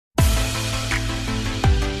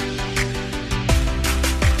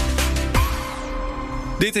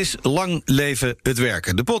Dit is Lang Leven het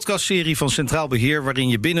Werken, de podcastserie van Centraal Beheer, waarin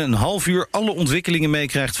je binnen een half uur alle ontwikkelingen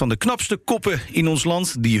meekrijgt van de knapste koppen in ons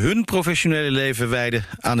land die hun professionele leven wijden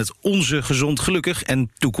aan het onze gezond, gelukkig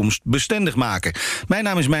en toekomstbestendig maken. Mijn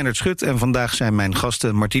naam is Meijnerd Schut en vandaag zijn mijn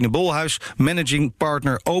gasten Martine Bolhuis, Managing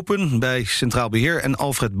Partner Open bij Centraal Beheer, en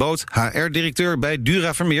Alfred Boot, HR-directeur bij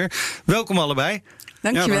Dura Vermeer. Welkom allebei.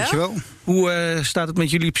 Dankjewel. Ja, dankjewel. Hoe staat het met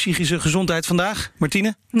jullie psychische gezondheid vandaag,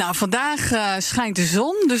 Martine? Nou, vandaag schijnt de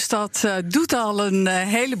zon, dus dat doet al een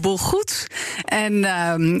heleboel goed.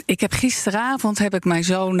 En ik heb gisteravond mijn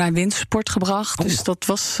zoon naar wintersport gebracht. Dus dat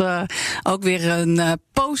was ook weer een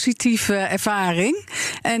positieve ervaring.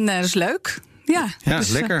 En dat is leuk. Ja, dus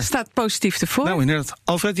lekker. Staat positief ervoor. Nou, inderdaad.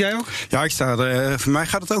 Alfred, jij ook? Ja, voor mij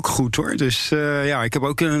gaat het ook goed, hoor. Dus ik heb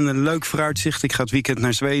ook een leuk vooruitzicht. Ik ga het weekend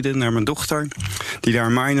naar Zweden, naar mijn dochter, die daar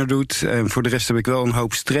een minor doet. En voor de rest heb ik wel een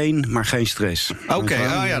hoop strain, maar geen stress.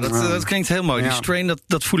 Oké, dat klinkt heel mooi. Ja. Die strain,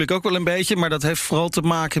 dat voel ik ook wel een beetje. Maar dat heeft vooral te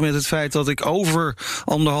maken met het feit dat ik over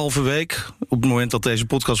 1,5 week, op het moment dat deze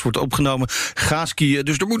podcast wordt opgenomen, ga skiën.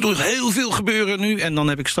 Dus er moet nog heel veel gebeuren nu. En dan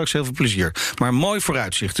heb ik straks heel veel plezier. Maar een mooi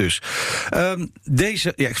vooruitzicht dus.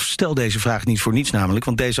 Ik stel deze vraag niet voor niets namelijk,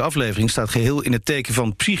 want deze aflevering staat geheel in het teken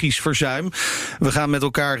van psychisch verzuim. We gaan met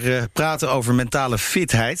elkaar praten over mentale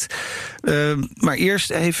fitheid. Maar eerst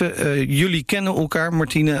even, jullie kennen elkaar,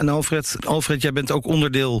 Martine en Alfred. Alfred, jij bent ook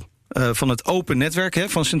onderdeel van het open netwerk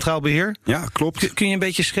van Centraal Beheer. Ja, klopt. Kun je een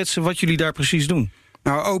beetje schetsen wat jullie daar precies doen?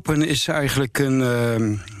 Nou, Open is eigenlijk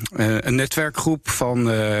een netwerkgroep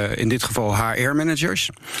van in dit geval HR-managers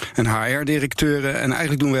en HR-directeuren. En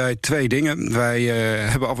eigenlijk doen wij 2 dingen. Wij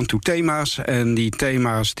hebben af en toe thema's en die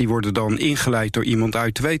thema's die worden dan ingeleid door iemand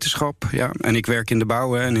uit de wetenschap. Ja. En ik werk in de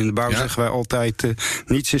bouw en in de bouw zeggen wij altijd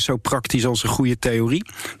niets is zo praktisch als een goede theorie.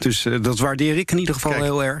 Dus dat waardeer ik in ieder geval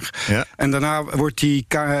heel erg. Ja. En daarna wordt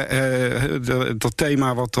dat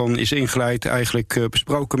thema wat dan is ingeleid eigenlijk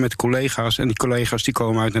besproken met collega's. En die collega's die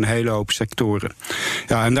komen uit een hele hoop sectoren.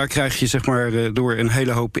 Ja, en daar krijg je zeg maar door een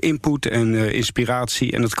hele hoop input en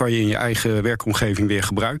inspiratie. En dat kan je in je eigen werkomgeving weer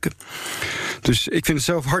gebruiken. Dus ik vind het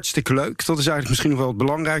zelf hartstikke leuk. Dat is eigenlijk misschien nog wel het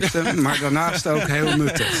belangrijkste. Maar daarnaast ook heel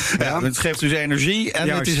nuttig. Ja, het geeft dus energie en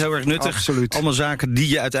het is heel erg nuttig. Absoluut. Allemaal zaken die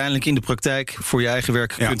je uiteindelijk in de praktijk voor je eigen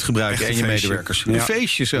werk kunt gebruiken. En je medewerkers. Een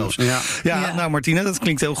feestje zelfs. Ja, nou Martine, dat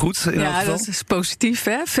klinkt heel goed. Ja, dat is positief,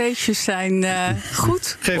 hè? Feestjes zijn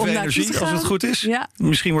goed. Geven energie als het goed is. Ja.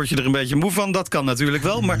 Misschien word je er een beetje moe van, dat kan natuurlijk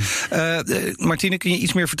wel. Maar Martine, kun je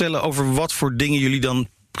iets meer vertellen over wat voor dingen jullie dan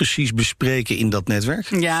precies bespreken in dat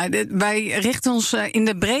netwerk? Ja, wij richten ons in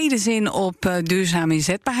de brede zin op duurzame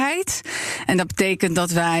inzetbaarheid. En dat betekent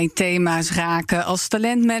dat wij thema's raken als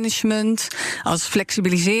talentmanagement, als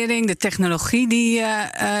flexibilisering, de technologie die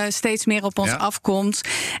steeds meer op ons afkomt.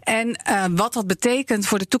 En wat dat betekent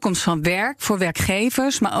voor de toekomst van werk, voor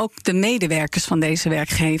werkgevers, maar ook de medewerkers van deze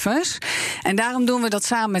werkgevers. En daarom doen we dat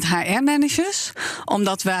samen met HR-managers.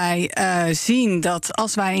 Omdat wij zien dat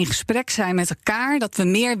als wij in gesprek zijn met elkaar, dat we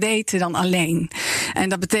meer weten dan alleen. En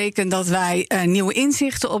dat betekent dat wij nieuwe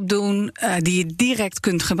inzichten opdoen die je direct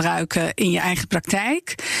kunt gebruiken in je eigen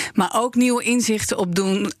praktijk. Maar ook nieuwe inzichten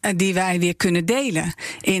opdoen die wij weer kunnen delen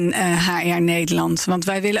in HR Nederland. Want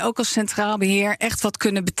wij willen ook als Centraal Beheer echt wat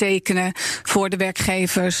kunnen betekenen voor de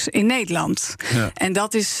werkgevers in Nederland. Ja. En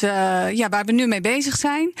dat is waar we nu mee bezig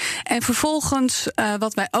zijn. En vervolgens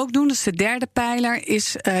wat wij ook doen, dat is de derde pijler,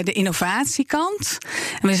 is de innovatiekant.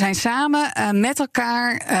 En we zijn samen met elkaar,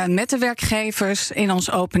 met de werkgevers in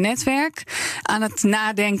ons open netwerk aan het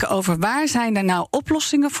nadenken over waar zijn er nou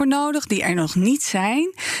oplossingen voor nodig die er nog niet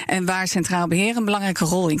zijn en waar Centraal Beheer een belangrijke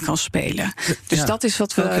rol in kan spelen. Dus dat is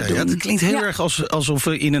wat we doen. Ja, het klinkt heel erg alsof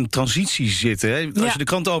we in een transitie zitten. Hè? Als je de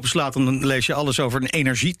krant openslaat, dan lees je alles over een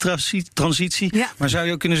energietransitie. Ja. Maar zou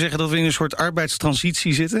je ook kunnen zeggen dat we in een soort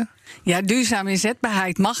arbeidstransitie zitten? Ja, duurzame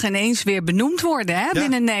inzetbaarheid mag ineens weer benoemd worden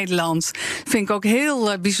binnen Nederland. Vind ik ook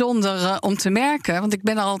heel bijzonder om te merken, want ik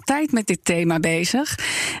ben al altijd met dit thema bezig.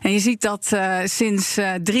 En je ziet dat sinds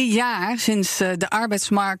 3 jaar, sinds de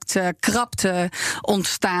arbeidsmarktkrapte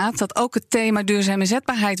ontstaat, dat ook het thema duurzame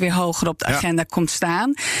inzetbaarheid weer hoger op de agenda komt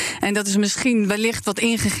staan. En dat is misschien wellicht wat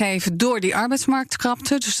ingegeven door die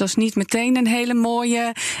arbeidsmarktkrapte. Dus dat is niet meteen een hele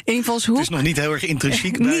mooie invalshoek. Het is nog niet heel erg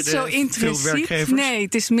intrinsiek bij niet zo intrinsiek, veel werkgevers. Nee,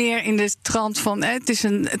 het is meer in de trant van het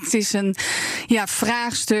is een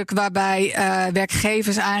vraagstuk waarbij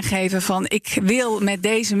werkgevers aangeven van ik wil met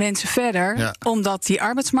deze mensen verder, omdat die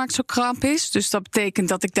arbeidsmarkt zo krap is. Dus dat betekent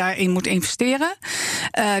dat ik daarin moet investeren.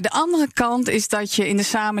 De andere kant is dat je in de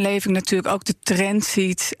samenleving natuurlijk ook de trend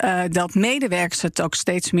ziet dat medewerkers het ook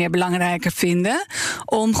steeds meer belangrijker vinden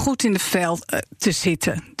om goed in de veld te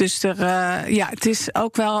zitten. Dus het is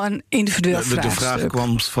ook wel een individueel vraagstuk. De vraag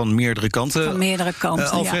kwam van meerdere kanten. Van meerdere kanten,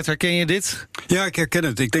 Alfred, herken je dit? Ja, ik herken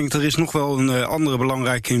het. Ik denk er is nog wel een andere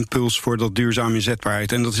belangrijke impuls voor dat duurzame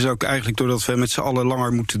inzetbaarheid. En dat is ook eigenlijk doordat we met z'n allen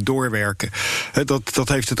langer moeten doorwerken. Dat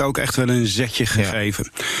heeft het ook echt wel een zetje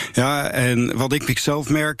gegeven. Ja, en wat ik zelf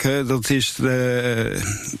merk, dat is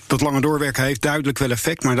dat langer doorwerken heeft duidelijk wel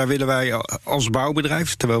effect. Maar daar willen wij als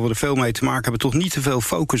bouwbedrijf, terwijl we er veel mee te maken hebben, toch niet te veel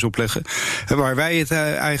focus op leggen. Waar wij het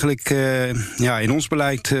eigenlijk in ons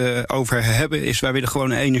beleid over hebben, is wij willen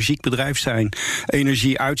gewoon een energiek bedrijf zijn.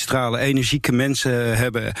 Energie uitstralen, energieke mensen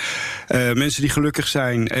hebben. Mensen die gelukkig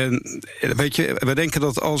zijn. En weet je, we denken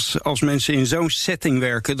dat als mensen in zo'n setting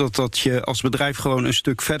werken, dat je als bedrijf gewoon een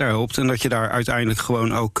stuk verder helpt. En dat je daar uiteindelijk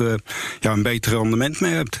gewoon ook een beter rendement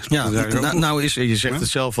mee hebt. Ja, je zegt het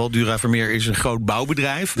zelf al, Duravermeer is een groot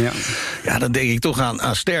bouwbedrijf. Ja, dan denk ik toch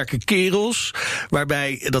aan sterke kerels,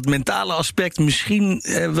 waarbij dat mentale aspect misschien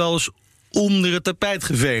wel eens onder het tapijt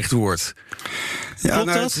geveegd wordt. Ja,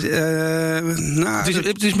 klopt dat?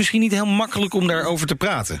 Het is misschien niet heel makkelijk om daarover te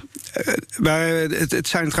praten. Het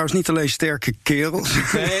zijn trouwens niet alleen sterke kerels.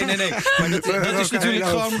 Nee. Maar dat is natuurlijk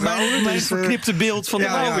gewoon mijn verknipte beeld van de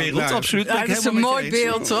bouwwereld. Absoluut. Ja, dat is een mooi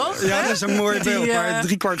beeld, toch? Ja, dat is een mooi beeld. Maar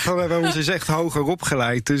 3/4 van ons is echt hoger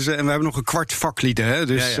opgeleid. Dus, en we hebben nog een kwart vaklieden. Hè?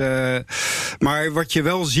 Dus, maar wat je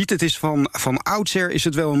wel ziet, het is van oudsher is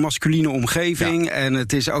het wel een masculine omgeving. Ja. En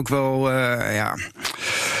het is ook wel,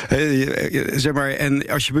 zeg maar, en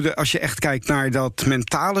als je echt kijkt naar dat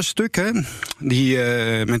mentale stuk, hè, die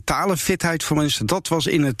mentale fitheid van mensen, dat was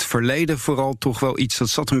in het verleden vooral toch wel iets dat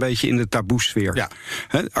zat een beetje in de taboesfeer. Ja.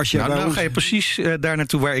 Als je nou ga je precies daar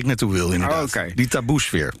naartoe waar ik naartoe wil, inderdaad. Okay. Die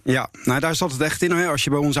taboesfeer. Ja, daar zat het echt in. Hè. Als je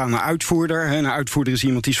bij ons aan een uitvoerder, een uitvoerder is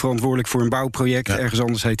iemand die is verantwoordelijk voor een bouwproject. Ja. Ergens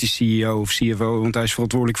anders heet hij CEO of CFO, want hij is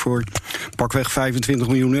verantwoordelijk voor pakweg 25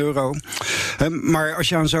 miljoen euro. Maar als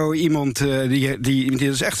je aan zo iemand, die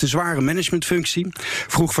is echt een zware managementfunctie,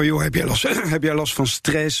 vroeg van, joh, heb jij last van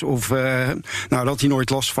stress? Of, daar had hij nooit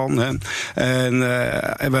last van. Hè.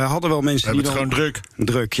 En we hadden wel mensen die dan gewoon druk.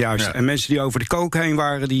 Druk, juist. Ja. En mensen die over de kook heen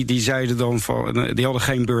waren, die zeiden dan van, die hadden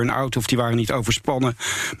geen burn-out of die waren niet overspannen.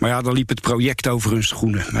 Maar ja, dan liep het project over hun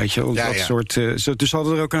schoenen. Weet je wel? Soort. Dus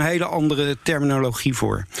hadden er ook een hele andere terminologie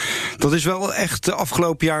voor. Dat is wel echt de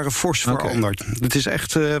afgelopen jaren fors veranderd. Het is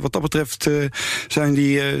echt, wat dat betreft, zijn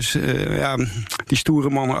die stoere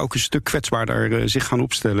mannen ook een stuk kwetsbaarder zich gaan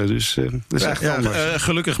opstellen. Dus dat is echt anders.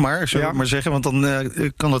 Gelukkig maar, zullen we maar zeggen. Want dan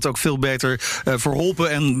kan dat ook veel beter verholpen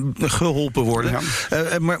en geholpen worden.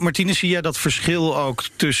 Ja. Martine, zie jij dat verschil ook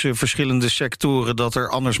tussen verschillende sectoren, dat er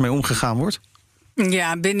anders mee omgegaan wordt?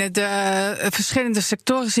 Ja, binnen de verschillende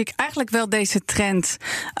sectoren zie ik eigenlijk wel deze trend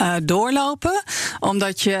doorlopen.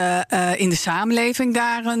 Omdat je in de samenleving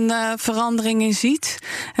daar een verandering in ziet.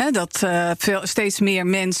 Dat steeds meer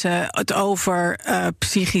mensen het over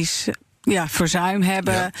psychisch verzuim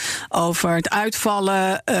hebben, over het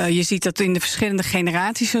uitvallen. Je ziet dat in de verschillende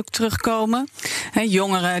generaties ook terugkomen.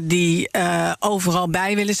 Jongeren die overal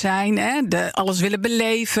bij willen zijn, alles willen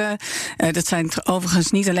beleven. Dat zijn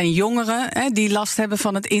overigens niet alleen jongeren die last hebben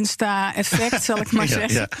van het Insta-effect, zal ik maar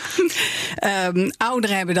zeggen. Ja.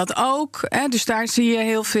 Ouderen hebben dat ook. Dus daar zie je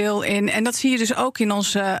heel veel in. En dat zie je dus ook in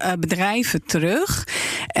onze bedrijven terug.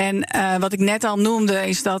 En wat ik net al noemde,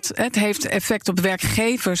 is dat het heeft effect op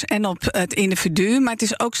werkgevers en op het individu, maar het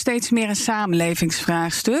is ook steeds meer een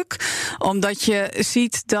samenlevingsvraagstuk. Omdat je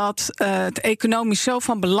ziet dat het economisch zo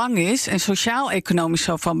van belang is en sociaal-economisch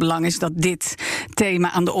zo van belang is dat dit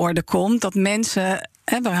thema aan de orde komt. Dat mensen.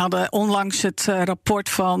 We hadden onlangs het rapport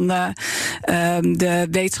van de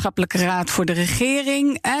Wetenschappelijke Raad voor de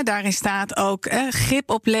Regering. Daarin staat ook grip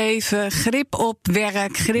op leven, grip op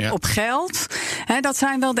werk, grip op geld. Dat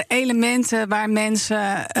zijn wel de elementen waar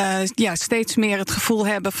mensen steeds meer het gevoel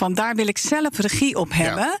hebben van daar wil ik zelf regie op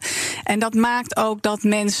hebben. Ja. En dat maakt ook dat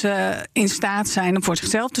mensen in staat zijn om voor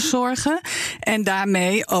zichzelf te zorgen. En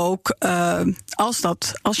daarmee ook,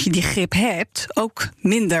 als je die grip hebt, ook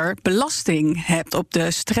minder belasting hebt op de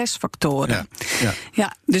stressfactoren.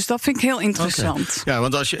 Ja, dus dat vind ik heel interessant. Okay. Ja,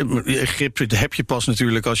 want als je grip heb je pas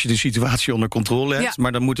natuurlijk als je de situatie onder controle hebt. Ja.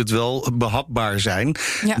 Maar dan moet het wel behapbaar zijn.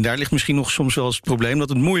 Ja. En daar ligt misschien nog soms wel eens het probleem dat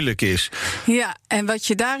het moeilijk is. Ja, en wat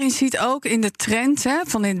je daarin ziet ook in de trend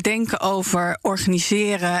van het denken over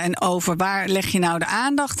organiseren en over waar leg je nou de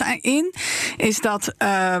aandacht in, is dat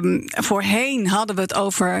voorheen hadden we het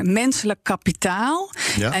over menselijk kapitaal. kapitaal.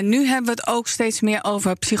 Ja. En nu hebben we het ook steeds meer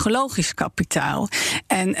over psychologisch kapitaal.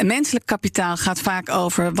 En menselijk kapitaal gaat vaak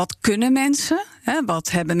over wat kunnen mensen.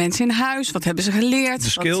 Wat hebben mensen in huis? Wat hebben ze geleerd?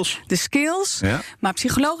 De skills. Ja. Maar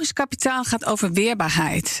psychologisch kapitaal gaat over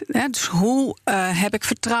weerbaarheid. Dus hoe heb ik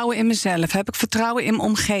vertrouwen in mezelf? Heb ik vertrouwen in mijn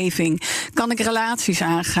omgeving? Kan ik relaties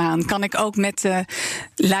aangaan? Kan ik ook met de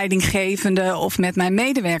leidinggevende of met mijn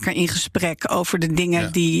medewerker in gesprek over de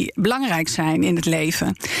dingen die belangrijk zijn in het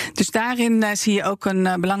leven? Dus daarin zie je ook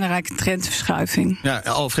een belangrijke trendverschuiving. Ja,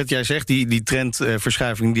 Alfred, jij zegt die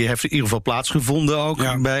trendverschuiving die heeft in ieder geval plaatsgevonden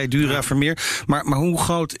ook bij Dura Vermeer. Maar hoe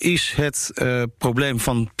groot is het probleem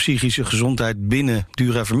van psychische gezondheid binnen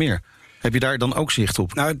Dura Vermeer? Heb je daar dan ook zicht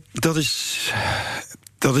op? Nou,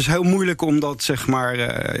 dat is heel moeilijk omdat, zeg maar,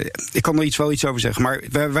 ik kan er wel iets over zeggen, maar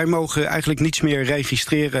wij mogen eigenlijk niets meer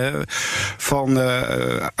registreren van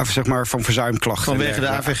verzuimklachten. Vanwege de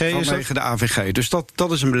AVG is Vanwege de AVG. Dus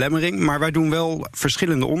dat is een belemmering. Maar wij doen wel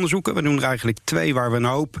verschillende onderzoeken. We doen er eigenlijk 2 waar we een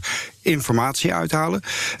hoop informatie uithalen.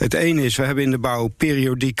 Het ene is, we hebben in de bouw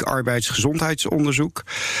periodiek arbeidsgezondheidsonderzoek.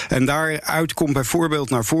 En daaruit komt bijvoorbeeld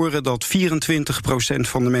naar voren dat 24%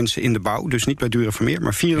 van de mensen in de bouw, dus niet bij Dura Vermeer,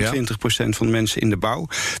 maar 24% van de mensen in de bouw,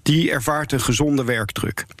 die ervaart een gezonde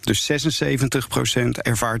werkdruk. Dus 76%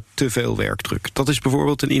 ervaart te veel werkdruk. Dat is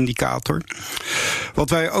bijvoorbeeld een indicator. Wat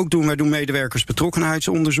wij ook doen, wij doen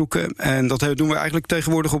medewerkersbetrokkenheidsonderzoeken. En dat doen we eigenlijk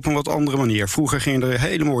tegenwoordig op een wat andere manier. Vroeger gingen er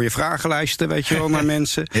hele mooie vragenlijsten, weet je wel, naar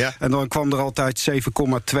mensen. Ja. En dan kwam er altijd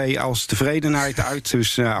 7,2 als tevredenheid uit.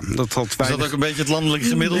 Dus ja, dat had weinig. Is dat ook een beetje het landelijk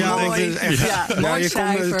gemiddelde? Ja, je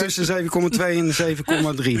komt tussen 7,2 en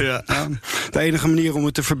 7,3. Ja. Ja. De enige manier om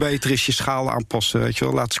het te verbeteren is je schaal aanpassen. Weet je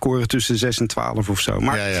wel, laat scoren tussen 6 en 12 of zo.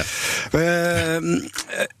 Maar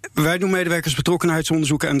wij doen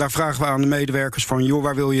medewerkersbetrokkenheidsonderzoeken en daar vragen we aan de medewerkers van, joh,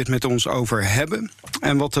 waar wil je het met ons over hebben?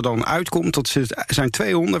 En wat er dan uitkomt, dat zijn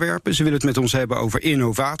 2 onderwerpen. Ze willen het met ons hebben over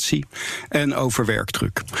innovatie en over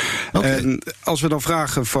werkdruk. Okay. En als we dan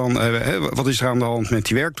vragen van, wat is er aan de hand met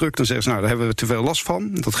die werkdruk? Dan zeggen ze, nou, daar hebben we te veel last van.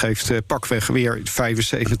 Dat geeft pakweg weer 75%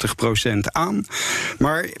 aan.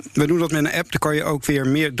 Maar we doen dat met een app, dan kan je ook weer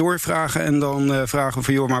meer doorvragen. En dan vragen we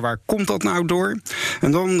van, joh, maar waar komt dat nou door?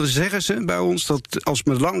 En dan zeggen ze bij ons dat als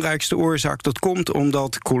belangrijkste oorzaak, dat komt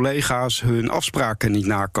omdat collega's hun afspraken niet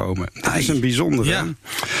nakomen. Dat is een bijzondere. Ja.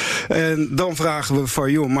 En dan vragen we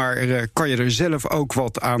van, joh, maar kan je er zelf ook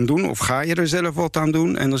wat aan doen? Of ga je er zelf wat aan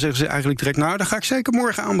doen? En dan zeggen ze eigenlijk direct, nou, daar ga ik zeker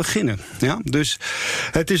morgen aan beginnen. Ja? Dus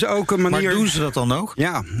het is ook een manier. Maar doen ze dat dan ook?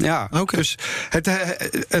 Ja. Okay. Dus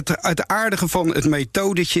het aardige van het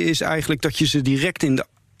methodetje is eigenlijk dat je ze direct in de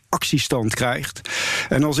actiestand krijgt.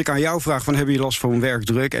 En als ik aan jou vraag van, heb je last van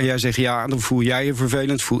werkdruk? En jij zegt ja, dan voel jij je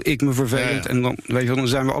vervelend, voel ik me vervelend. Ja. En dan, weet je, dan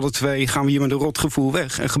zijn we alle 2, gaan we hier met een rotgevoel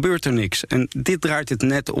weg. En gebeurt er niks. En dit draait het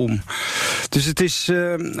net om. Dus het is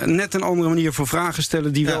net een andere manier voor vragen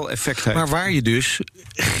stellen die wel effect heeft. Maar waar je dus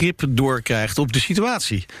grip door krijgt op de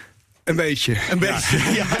situatie. Een beetje. Een beetje.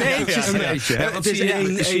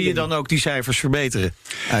 Zie je dan ook die cijfers verbeteren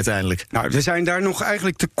uiteindelijk? Nou, we zijn daar nog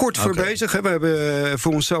eigenlijk te kort voor bezig. We hebben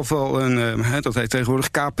voor onszelf wel een, dat heet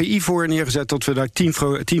tegenwoordig KPI voor neergezet, dat we daar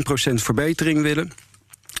 10% verbetering willen.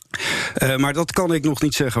 Maar dat kan ik nog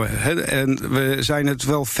niet zeggen. En we zijn het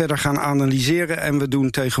wel verder gaan analyseren. En we doen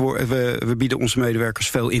tegenwoordig, we bieden onze medewerkers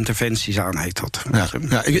veel interventies aan, heet dat.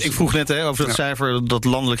 Ja, ik vroeg net over dat cijfer dat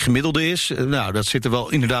landelijk gemiddelde is. Nou, dat zit er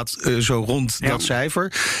wel inderdaad zo rond dat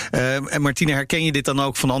cijfer. En Martine, herken je dit dan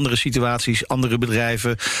ook van andere situaties, andere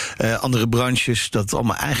bedrijven, andere branches, dat het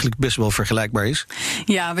allemaal eigenlijk best wel vergelijkbaar is?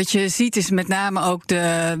 Ja, wat je ziet is met name ook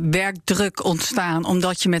de werkdruk ontstaan,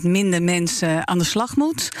 omdat je met minder mensen aan de slag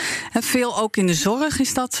moet. Veel ook in de zorg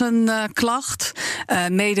is dat een klacht.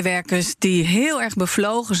 Medewerkers die heel erg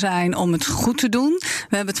bevlogen zijn om het goed te doen.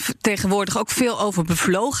 We hebben het tegenwoordig ook veel over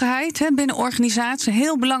bevlogenheid binnen organisaties.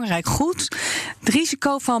 Heel belangrijk goed. Het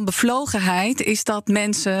risico van bevlogenheid is dat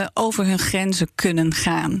mensen over hun grenzen kunnen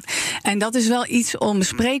gaan. En dat is wel iets om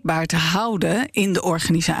bespreekbaar te houden in de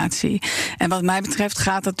organisatie. En wat mij betreft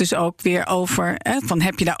gaat het dus ook weer over, van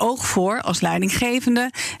heb je daar oog voor als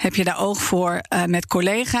leidinggevende? Heb je daar oog voor met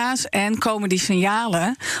collega's? En komen die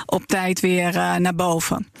signalen op tijd weer naar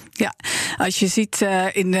boven? Ja, als je ziet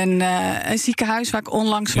in een ziekenhuis waar ik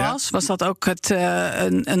onlangs was dat ook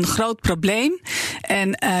een groot probleem.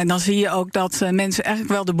 En dan zie je ook dat mensen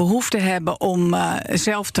eigenlijk wel de behoefte hebben om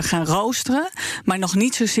zelf te gaan roosteren, maar nog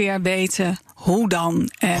niet zozeer weten hoe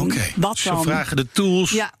dan en wat ze dan. Ze vragen de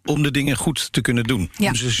tools om de dingen goed te kunnen doen.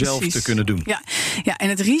 Om ze zelf te kunnen doen. Ja, en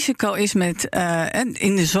het risico is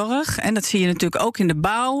in de zorg, en dat zie je natuurlijk ook in de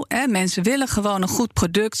bouw. Mensen willen gewoon een goed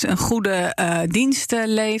product, een goede dienst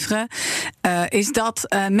leveren. Is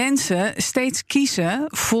dat mensen steeds kiezen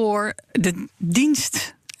voor de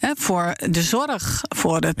dienst. Voor de zorg,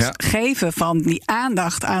 voor het geven van die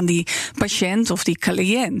aandacht aan die patiënt of die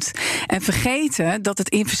cliënt. En vergeten dat het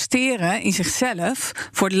investeren in zichzelf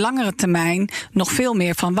voor de langere termijn nog veel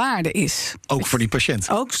meer van waarde is. Ook voor die patiënt.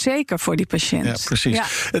 Ook zeker voor die patiënt. Ja, precies. Ja.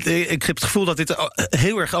 Ik heb het gevoel dat dit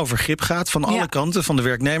heel erg over grip gaat. Van alle kanten, van de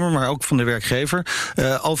werknemer, maar ook van de werkgever.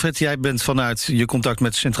 Alfred, jij bent vanuit je contact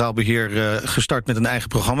met Centraal Beheer gestart met een eigen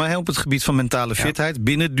programma op het gebied van mentale fitheid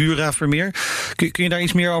binnen Dura Vermeer. Kun je daar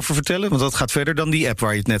iets meer over vertellen? Want dat gaat verder dan die app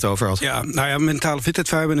waar je het net over had. Ja, mentale fitheid.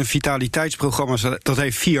 Wij hebben een vitaliteitsprogramma. Dat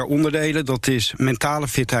heeft 4 onderdelen. Dat is mentale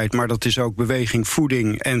fitheid, maar dat is ook beweging,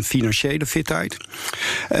 voeding en financiële fitheid.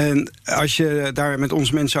 En als je daar met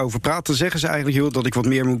onze mensen over praat, dan zeggen ze eigenlijk dat ik wat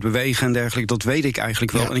meer moet bewegen en dergelijke. Dat weet ik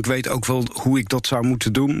eigenlijk wel. Ja. En ik weet ook wel hoe ik dat zou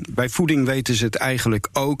moeten doen. Bij voeding weten ze het eigenlijk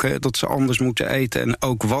ook, dat ze anders moeten eten en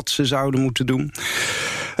ook wat ze zouden moeten doen.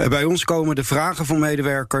 Bij ons komen de vragen van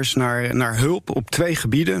medewerkers naar hulp op 2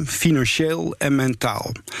 gebieden, financieel en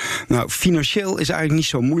mentaal. Nou, financieel is eigenlijk niet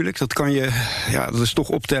zo moeilijk. Dat kan je, dat is toch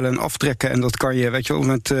optellen en aftrekken. En dat kan je, weet je wel,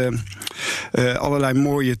 met allerlei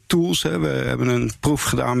mooie tools. Hè. We hebben een proef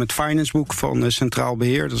gedaan met FinanceBook van Centraal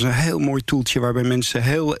Beheer. Dat is een heel mooi toeltje waarbij mensen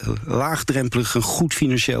heel laagdrempelig een goed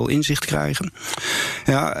financieel inzicht krijgen.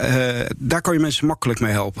 Daar kan je mensen makkelijk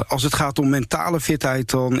mee helpen. Als het gaat om mentale fitheid,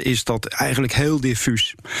 dan is dat eigenlijk heel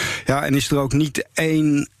diffuus. Ja, en is er ook niet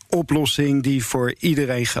één oplossing die voor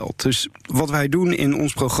iedereen geldt. Dus wat wij doen in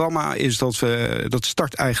ons programma is dat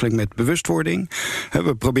start eigenlijk met bewustwording.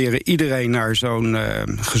 We proberen iedereen naar zo'n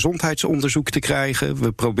gezondheidsonderzoek te krijgen.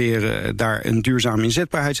 We proberen daar een duurzame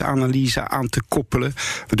inzetbaarheidsanalyse aan te koppelen.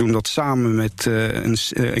 We doen dat samen met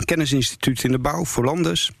een kennisinstituut in de bouw,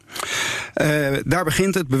 Volandus. Daar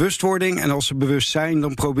begint het, bewustwording. En als ze bewust zijn,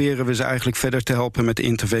 dan proberen we ze eigenlijk verder te helpen met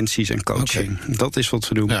interventies en coaching. Okay. Dat is wat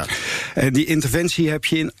we doen. Ja. Die interventie heb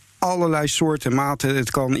je in allerlei soorten maten.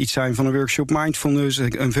 Het kan iets zijn van een workshop mindfulness,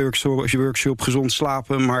 een workshop gezond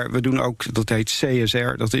slapen, maar we doen ook, dat heet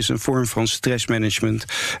CSR, dat is een vorm van stressmanagement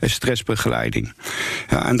en stressbegeleiding.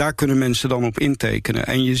 Ja, en daar kunnen mensen dan op intekenen.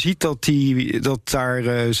 En je ziet dat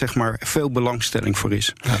daar zeg maar veel belangstelling voor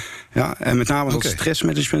is. Ja, en met name dat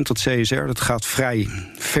stressmanagement, dat CSR, dat gaat vrij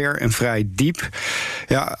ver en vrij diep.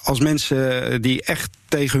 Ja, als mensen die echt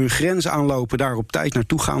tegen hun grens aanlopen, daar op tijd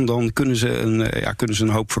naartoe gaan, dan kunnen ze een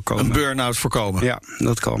hoop voorkomen. Een burn-out voorkomen. Ja,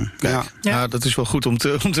 dat kan. Ja. Nou, dat is wel goed om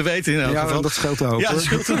te weten in elk geval. Dat scheelt een hoop. Ja, dat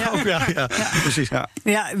scheelt een hoop. Ja, precies.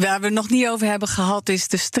 Ja, waar we het nog niet over hebben gehad, is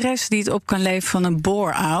de stress die het op kan leveren van een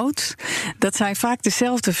bore-out. Dat zijn vaak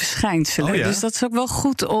dezelfde verschijnselen. Dus dat is ook wel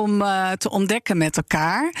goed om te ontdekken met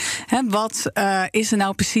elkaar. Wat is er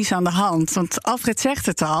nou precies aan de hand? Want Alfred zegt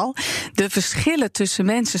het al, de verschillen tussen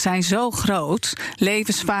mensen zijn zo groot.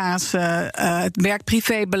 Levensfase, het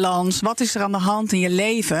werk-privé-balans, wat is er aan de hand in je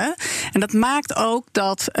leven? En dat maakt ook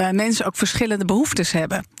dat mensen ook verschillende behoeftes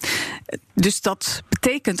hebben. Dus dat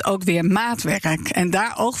betekent ook weer maatwerk. En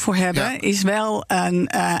daar oog voor hebben is wel een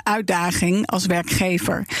uitdaging als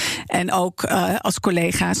werkgever. En ook als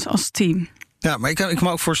collega's, als team. Ja, maar ik kan me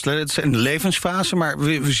ook voorstellen, het is een levensfase, maar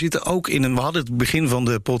we zitten ook we hadden het begin van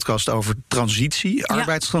de podcast over transitie,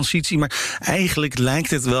 arbeidstransitie, maar eigenlijk lijkt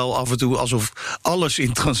het wel af en toe alsof alles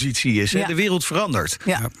in transitie is. Ja. De wereld verandert.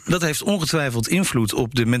 Ja. Dat heeft ongetwijfeld invloed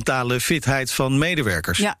op de mentale fitheid van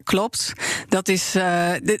medewerkers. Ja, klopt. Dat is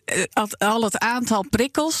al het aantal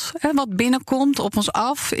prikkels wat binnenkomt op ons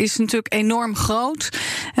af is natuurlijk enorm groot.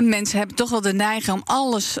 En mensen hebben toch wel de neiging om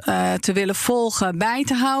alles te willen volgen, bij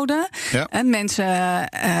te houden. Ja. Mensen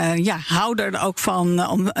houden er ook van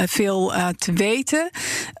om veel te weten.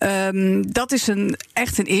 Dat is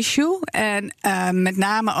echt een issue. En met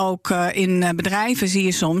name ook in bedrijven zie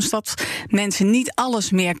je soms dat mensen niet alles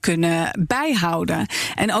meer kunnen bijhouden.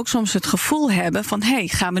 En ook soms het gevoel hebben van,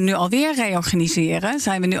 gaan we nu alweer reorganiseren?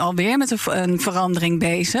 Zijn we nu alweer met een verandering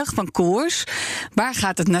bezig van koers? Waar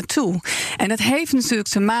gaat het naartoe? En dat heeft natuurlijk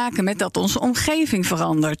te maken met dat onze omgeving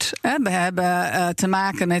verandert. We hebben te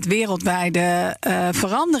maken met wereldwijde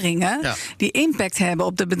veranderingen die impact hebben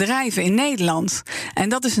op de bedrijven in Nederland. En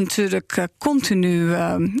dat is natuurlijk continu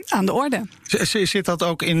aan de orde. Zit dat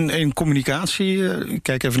ook in communicatie? Ik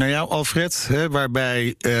kijk even naar jou, Alfred.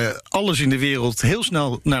 Waarbij alles in de wereld heel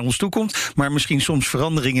snel naar ons toe komt, maar misschien soms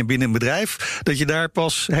veranderingen binnen een bedrijf. zelf, dat je daar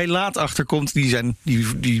pas heel laat achter komt.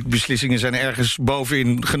 Die beslissingen zijn ergens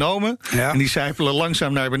bovenin genomen. Ja. En die sijpelen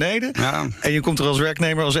langzaam naar beneden. Ja. En je komt er als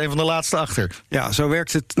werknemer als een van de laatste achter. Ja, zo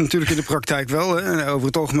werkt het natuurlijk in de praktijk wel. Hè. Over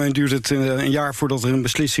het algemeen duurt het een jaar voordat er een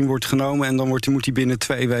beslissing wordt genomen. En dan moet die binnen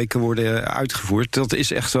 2 weken worden uitgevoerd. Dat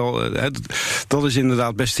is echt wel. Dat is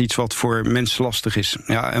inderdaad best iets wat voor mensen lastig is.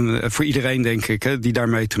 Ja, en voor iedereen, denk ik, hè, die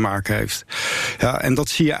daarmee te maken heeft. Ja, en dat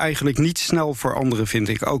zie je eigenlijk niet snel voor anderen, vind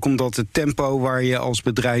ik. Ook omdat het tempo waar je als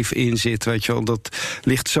bedrijf in zit, weet je wel, dat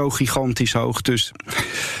ligt zo gigantisch hoog. Dus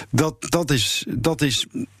dat is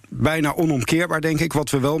bijna onomkeerbaar, denk ik. Wat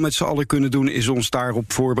we wel met z'n allen kunnen doen, is ons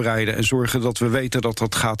daarop voorbereiden en zorgen dat we weten dat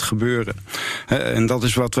dat gaat gebeuren. En dat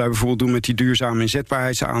is wat wij bijvoorbeeld doen met die duurzame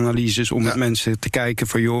inzetbaarheidsanalyses, om met mensen te kijken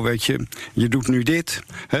van, joh, weet je doet nu dit,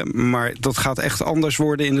 maar dat gaat echt anders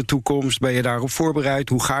worden in de toekomst. Ben je daarop voorbereid?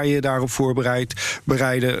 Hoe ga je daarop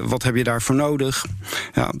bereiden? Wat heb je daarvoor nodig?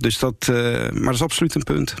 Ja, dus maar dat is absoluut een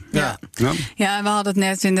punt. Ja, we hadden het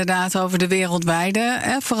net inderdaad over de wereldwijde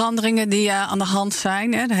veranderingen die aan de hand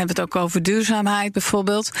zijn. Daar hebben we het ook over duurzaamheid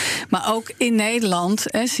bijvoorbeeld. Maar ook in Nederland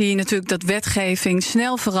zie je natuurlijk dat wetgeving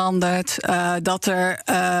snel verandert. Dat er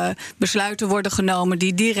besluiten worden genomen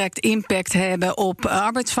die direct impact hebben op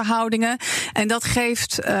arbeidsverhoudingen. En dat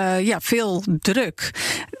geeft veel druk.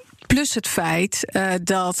 Plus het feit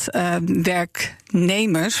dat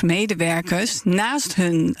werknemers, medewerkers, naast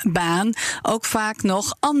hun baan ook vaak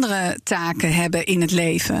nog andere taken hebben in het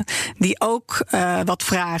leven. Die ook wat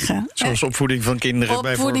vragen. Zoals opvoeding van kinderen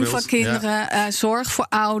bijvoorbeeld. Opvoeding van kinderen, zorg voor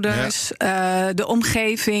ouders, de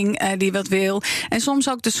omgeving die wat wil. En soms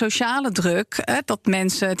ook de sociale druk. Dat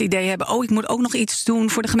mensen het idee hebben, ik moet ook nog iets doen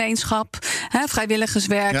voor de gemeenschap.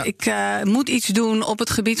 Vrijwilligerswerk. Ja. Ik moet iets doen op het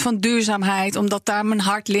gebied van duurzaamheid, omdat daar mijn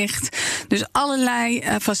hart ligt. Dus allerlei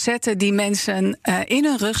facetten die mensen in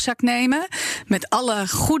hun rugzak nemen, met alle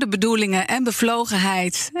goede bedoelingen en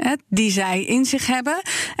bevlogenheid die zij in zich hebben.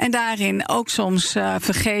 En daarin ook soms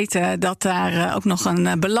vergeten dat daar ook nog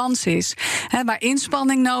een balans is. Waar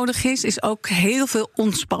inspanning nodig is ook heel veel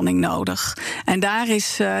ontspanning nodig. En daar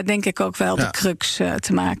is denk ik ook wel de crux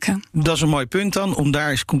te maken. Dat is een mooi punt dan, om daar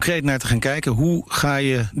eens concreet naar te gaan kijken. Hoe ga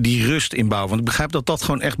je die rust inbouwen? Want ik begrijp dat dat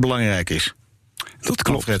gewoon echt belangrijk is. Dat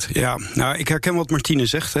klopt. Ja, nou, ik herken wat Martine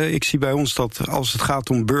zegt. Ik zie bij ons dat als het gaat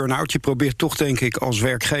om burn-out, je probeert toch, denk ik, als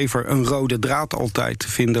werkgever een rode draad altijd te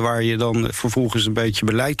vinden waar je dan vervolgens een beetje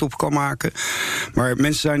beleid op kan maken. Maar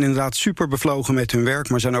mensen zijn inderdaad super bevlogen met hun werk,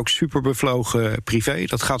 maar zijn ook super bevlogen privé.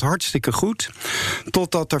 Dat gaat hartstikke goed.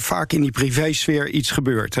 Totdat er vaak in die privésfeer iets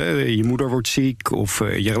gebeurt. Je moeder wordt ziek, of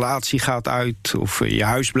je relatie gaat uit, of je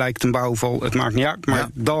huis blijkt een bouwval. Het maakt niet uit, maar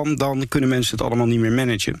dan kunnen mensen het allemaal niet meer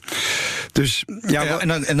managen. Dus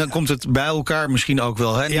en dan komt het bij elkaar misschien ook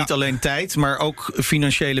wel. Ja. Niet alleen tijd, maar ook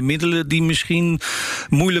financiële middelen die misschien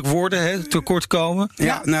moeilijk worden, tekort komen.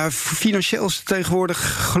 Ja, nou, financieel is het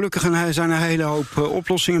tegenwoordig gelukkig zijn er een hele hoop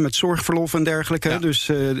oplossingen met zorgverlof en dergelijke. Ja. Dus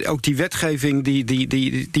ook die wetgeving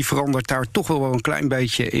die verandert daar toch wel een klein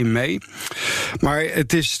beetje in mee. Maar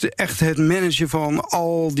het is echt het managen van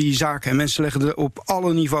al die zaken. En mensen leggen op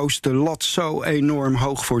alle niveaus de lat zo enorm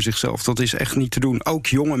hoog voor zichzelf. Dat is echt niet te doen. Ook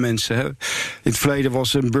jonge mensen. In het verleden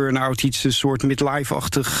was een burn-out iets, een soort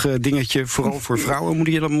midlife-achtig dingetje. Vooral voor vrouwen moet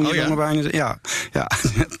je dan bijna zeggen. Ja.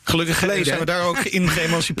 Gelukkig zijn we daar ook in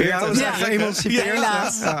geëmancipeerd. Ja, we zijn geëmancipeerd.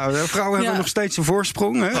 Vrouwen hebben nog steeds een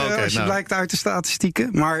voorsprong, als je blijkt uit de statistieken.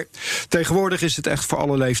 Maar tegenwoordig is het echt voor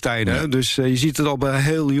alle leeftijden. Ja. Dus je ziet het al bij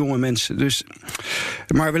heel jonge mensen.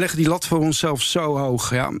 Maar we leggen die lat voor onszelf zo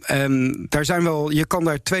hoog. Ja. En je kan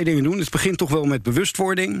daar 2 dingen doen. Het begint toch wel met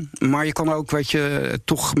bewustwording. Maar je kan ook,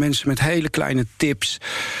 toch mensen met hele kleine tips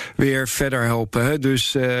weer verder helpen. Hè?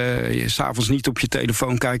 Dus je 's avonds niet op je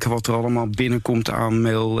telefoon kijken wat er allemaal binnenkomt aan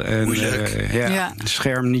mail. En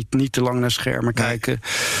scherm niet te lang naar schermen kijken.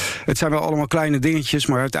 Het zijn wel allemaal kleine dingetjes,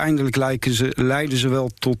 maar uiteindelijk leiden ze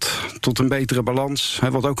wel tot een betere balans.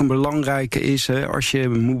 Hè? Wat ook een belangrijke is, als je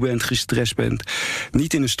moe bent, gestrest bent,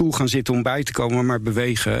 niet in een stoel gaan zitten om bij te komen, maar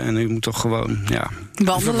bewegen. En je moet toch gewoon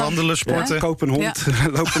wandelen, sporten. Koop een hond,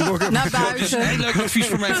 loop een dorp. Naar buiten. Dat is een heel leuk advies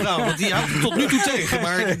voor mijn vrouw, want die houdt het tot nu toe tegen.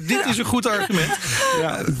 Maar dit is een goed argument.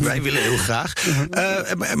 Wij willen heel graag.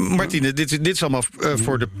 Martine, dit is allemaal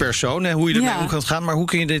voor de persoon, hoe je ermee om kan gaan. Maar hoe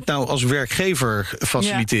kun je dit nou als werkgever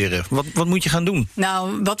faciliteren? Wat moet je gaan doen?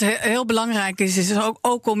 Nou, wat heel belangrijk is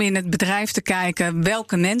ook om in het bedrijf te kijken,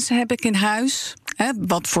 welke mensen heb ik in huis?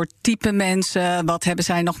 Wat voor type mensen, wat hebben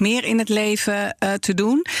zij nog meer in het leven te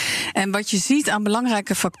doen? En wat je ziet aan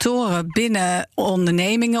belangrijke factoren binnen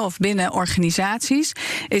ondernemingen of binnen organisaties,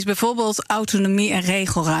 is bijvoorbeeld autonomie en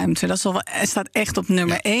regelruimte. Dat staat echt op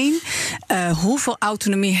nummer 1. Hoeveel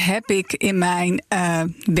autonomie heb ik in mijn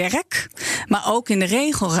werk, maar ook in de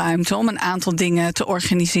regelruimte om een aantal dingen te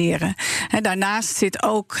organiseren. Daarnaast zit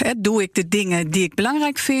ook, doe ik de dingen die ik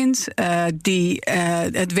belangrijk vind,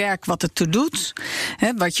 het werk wat het toe doet.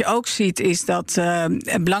 Wat je ook ziet is dat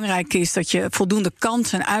het belangrijk is dat je voldoende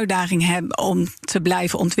kansen en uitdagingen hebt om te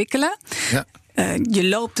blijven ontwikkelen. Ja. Je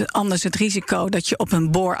loopt anders het risico dat je op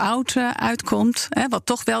een bore-out uitkomt, wat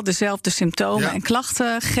toch wel dezelfde symptomen en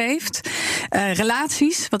klachten geeft.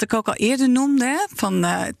 Relaties, wat ik ook al eerder noemde,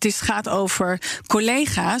 het gaat over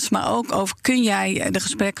collega's, maar ook over kun jij de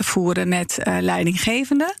gesprekken voeren met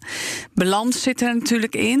leidinggevenden. Balans zit er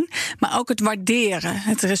natuurlijk in, maar ook het waarderen,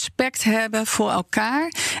 het respect hebben voor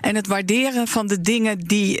elkaar en het waarderen van de dingen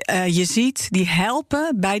die je ziet, die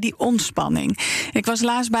helpen bij die ontspanning. Ik was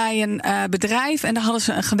laatst bij een bedrijf en daar hadden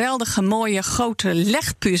ze een geweldige mooie grote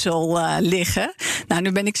legpuzzel liggen. Nou,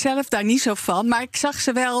 nu ben ik zelf daar niet zo van, maar ik zag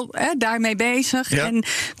ze wel daarmee bezig. Ja. En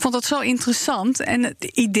ik vond dat zo interessant. En het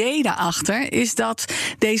idee daarachter is dat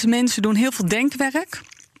deze mensen doen heel veel denkwerk.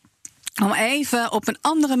 Om even op een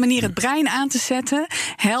andere manier het brein aan te zetten,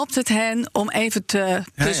 helpt het hen om even te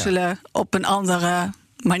puzzelen op een andere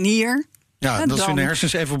manier. Ja, dat ze hun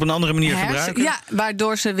hersens even op een andere manier gebruiken. Ja,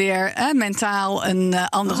 waardoor ze weer mentaal een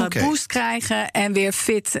andere boost krijgen en weer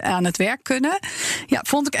fit aan het werk kunnen. Ja,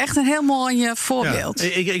 vond ik echt een heel mooi voorbeeld.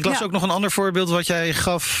 Ja, ik las ook nog een ander voorbeeld wat jij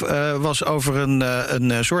gaf, was over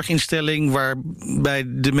een zorginstelling waarbij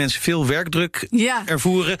de mensen veel werkdruk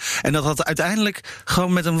ervoeren. En dat had uiteindelijk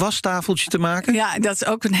gewoon met een wastafeltje te maken. Ja, dat is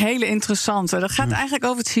ook een hele interessante. Dat gaat eigenlijk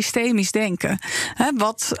over het systemisch denken.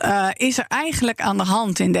 Wat is er eigenlijk aan de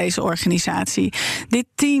hand in deze organisatie? Dit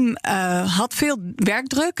team had veel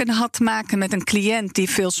werkdruk en had te maken met een cliënt die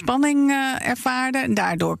veel spanning ervaarde. En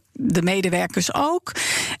daardoor de medewerkers ook.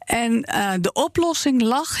 En de oplossing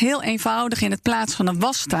lag heel eenvoudig in het plaats van een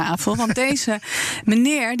wastafel. Want deze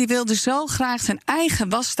meneer die wilde zo graag zijn eigen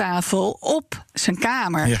wastafel op zijn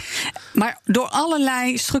kamer. Ja. Maar door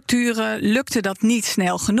allerlei structuren lukte dat niet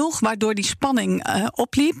snel genoeg, waardoor die spanning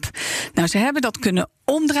opliep. Nou, ze hebben dat kunnen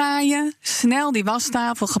omdraaien, snel die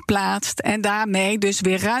wastafel geplaatst en daarmee dus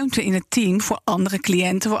weer ruimte in het team voor andere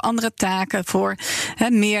cliënten, voor andere taken, voor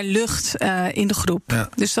meer lucht in de groep. Ja.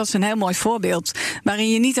 Dus dat is een heel mooi voorbeeld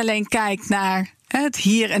waarin je niet alleen kijkt naar het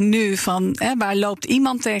hier en nu van waar loopt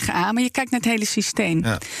iemand tegenaan, maar je kijkt naar het hele systeem.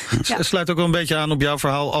 Ja. Het sluit ook wel een beetje aan op jouw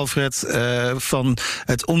verhaal, Alfred, van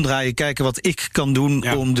het omdraaien, kijken wat ik kan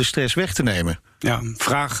doen om de stress weg te nemen. Ja,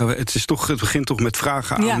 vragen. Het begint toch met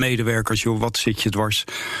vragen aan medewerkers. Joh, wat zit je dwars?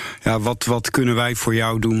 Ja, wat kunnen wij voor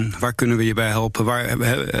jou doen? Waar kunnen we je bij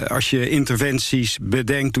helpen? Als je interventies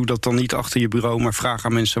bedenkt, doe dat dan niet achter je bureau, maar vraag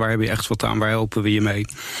aan mensen, waar heb je echt wat aan? Waar helpen we je mee?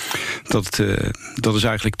 Dat is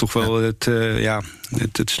eigenlijk toch wel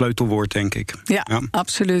het sleutelwoord, denk ik. Ja,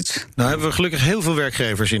 absoluut. Nou hebben we gelukkig heel veel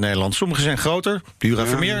werkgevers in Nederland. Sommige zijn groter, Dura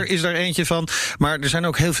Vermeer is daar eentje van. Maar er zijn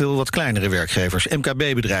ook heel veel wat kleinere werkgevers,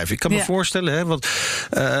 MKB-bedrijven. Ik kan me voorstellen,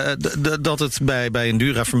 dat het bij een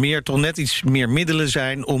Dura Vermeer toch net iets meer middelen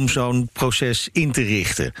zijn om zo'n proces in te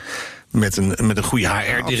richten. Met een goede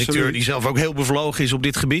HR-directeur die zelf ook heel bevlogen is op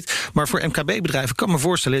dit gebied. Maar voor MKB-bedrijven kan me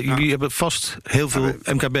voorstellen, jullie hebben vast heel veel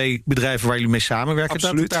MKB-bedrijven waar jullie mee samenwerken,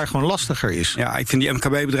 dat het daar gewoon lastiger is. Ja, ik vind die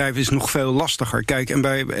MKB-bedrijven is nog veel lastiger. Kijk,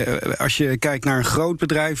 en als je kijkt naar een groot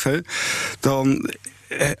bedrijf, dan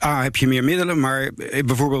heb je meer middelen, maar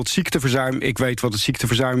bijvoorbeeld ziekteverzuim. Ik weet wat het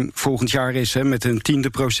ziekteverzuim volgend jaar is, met een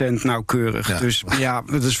 10% nauwkeurig. Ja. Dus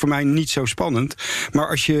dat is voor mij niet zo spannend. Maar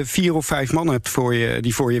als je 4 of 5 man hebt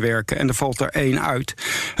die voor je werken en er valt er 1 uit,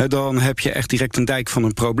 dan heb je echt direct een dijk van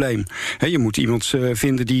een probleem. Je moet iemand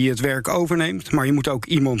vinden die het werk overneemt, maar je moet ook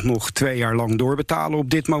iemand nog 2 jaar lang doorbetalen op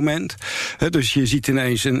dit moment. Dus je ziet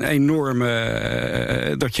ineens een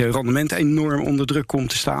enorme dat je rendement enorm onder druk komt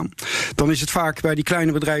te staan. Dan is het vaak bij die kleine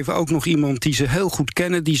bedrijven ook nog iemand die ze heel goed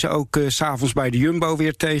kennen, die ze ook 's avonds bij de Jumbo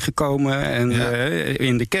weer tegenkomen en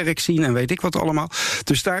in de kerk zien en weet ik wat allemaal.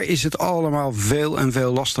 Dus daar is het allemaal veel en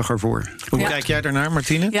veel lastiger voor. Hoe kijk jij daarnaar,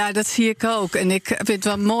 Martine? Ja, dat zie ik ook. En ik vind het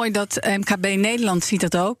wel mooi dat MKB Nederland ziet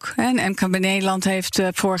dat ook. En MKB Nederland heeft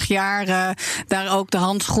vorig jaar daar ook de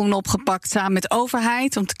handschoen op gepakt samen met de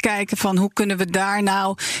overheid, om te kijken van hoe kunnen we daar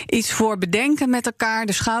nou iets voor bedenken met elkaar,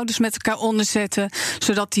 de schouders met elkaar onderzetten,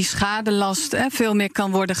 zodat die schadelast veel meer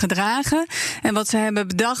kan worden gedragen. En wat ze hebben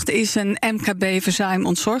bedacht is een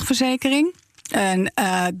MKB-verzuim-ontzorgverzekering. En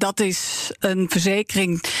dat is een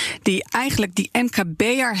verzekering die eigenlijk die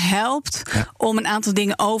MKB'er helpt om een aantal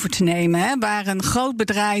dingen over te nemen. Hè. Waar een groot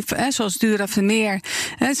bedrijf, zoals Dura Vermeer,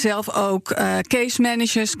 zelf ook case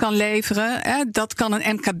managers kan leveren. Dat kan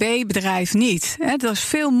een MKB-bedrijf niet. Dat is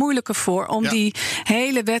veel moeilijker voor om die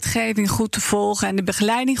hele wetgeving goed te volgen en de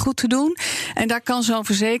begeleiding goed te doen. En daar kan zo'n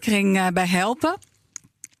verzekering bij helpen.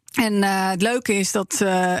 En het leuke is dat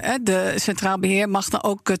de Centraal Beheer mag dan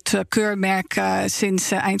ook het keurmerk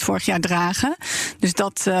sinds eind vorig jaar dragen. Dus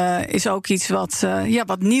dat is ook iets wat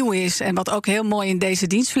nieuw is en wat ook heel mooi in deze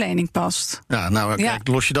dienstverlening past. Ja, nou, kijk,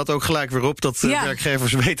 los je dat ook gelijk weer op, dat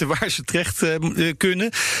werkgevers weten waar ze terecht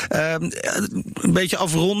kunnen. Een beetje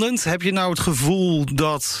afrondend, heb je nou het gevoel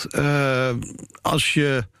dat als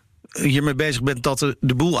je hiermee bezig bent dat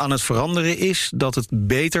de boel aan het veranderen is, dat het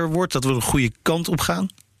beter wordt, dat we de goede kant op gaan?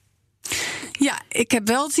 Ja, ik heb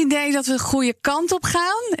wel het idee dat we de goede kant op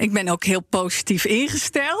gaan. Ik ben ook heel positief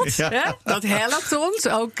ingesteld. Ja. Hè? Dat helpt ons,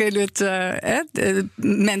 ook in het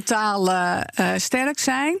mentaal sterk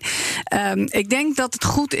zijn. Ik denk dat het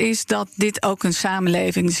goed is dat dit ook een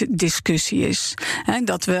samenlevingsdiscussie is. Hè?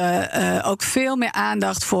 Dat we ook veel meer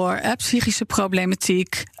aandacht voor psychische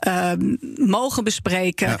problematiek mogen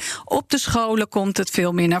bespreken. Ja. Op de scholen komt het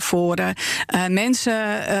veel meer naar voren.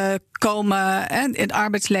 Mensen komen in het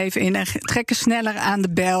arbeidsleven in en trekken sneller aan de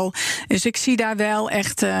bel. Dus ik zie daar wel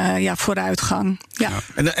echt vooruitgang. Ja.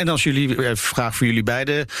 En als jullie, vraag voor jullie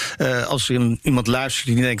beiden, als er iemand luistert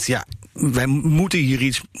die denkt, ja, wij moeten hier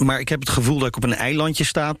iets, maar ik heb het gevoel dat ik op een eilandje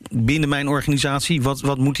sta binnen mijn organisatie.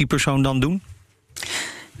 Wat moet die persoon dan doen?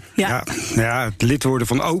 Ja, het lid worden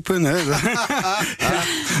van Open. Hè.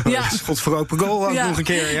 Schot voor open goal nog een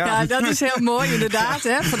keer. Ja, dat is heel mooi inderdaad.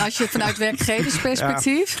 Hè, als je vanuit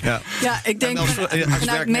werkgeversperspectief. Ja, ik denk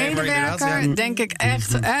vanuit medewerker denk ik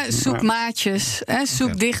echt, zoek maatjes.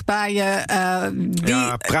 Zoek dicht bij je.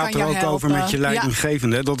 Praat er ook helpen. Over met je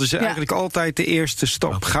leidinggevende. Dat is eigenlijk altijd de eerste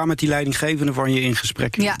stap. Ga met die leidinggevende van je in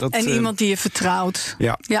gesprek. Ja, en iemand die je vertrouwt.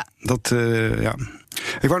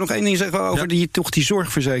 Ik wou nog één ding zeggen over die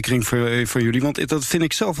zorgverzekering voor jullie. Want dat vind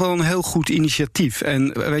ik zelf wel een heel goed initiatief.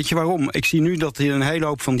 En weet je waarom? Ik zie nu dat een hele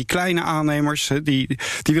hoop van die kleine aannemers, die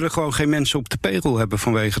willen gewoon geen mensen op de payroll hebben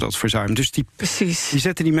vanwege dat verzuim. Dus die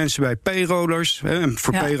zetten die mensen bij payrollers. En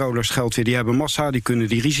voor payrollers geldt weer, die hebben massa, die kunnen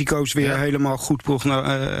die risico's weer helemaal goed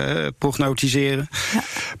prognosticeren. Ja.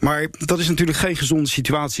 Maar dat is natuurlijk geen gezonde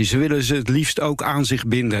situatie. Ze willen ze het liefst ook aan zich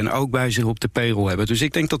binden en ook bij zich op de payroll hebben. Dus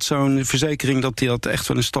ik denk dat zo'n verzekering dat echt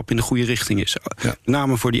wel een stap in de goede richting is. Met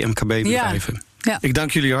name voor die MKB-bedrijven. Ja. Ik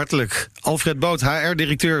dank jullie hartelijk. Alfred Boot,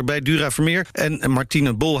 HR-directeur bij Dura Vermeer, en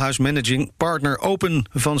Martine Bolhuis, managing partner Open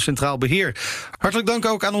van Centraal Beheer. Hartelijk dank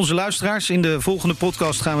ook aan onze luisteraars. In de volgende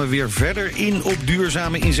podcast gaan we weer verder in op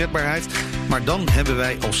duurzame inzetbaarheid. Maar dan hebben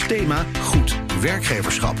wij als thema goed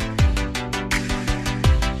werkgeverschap.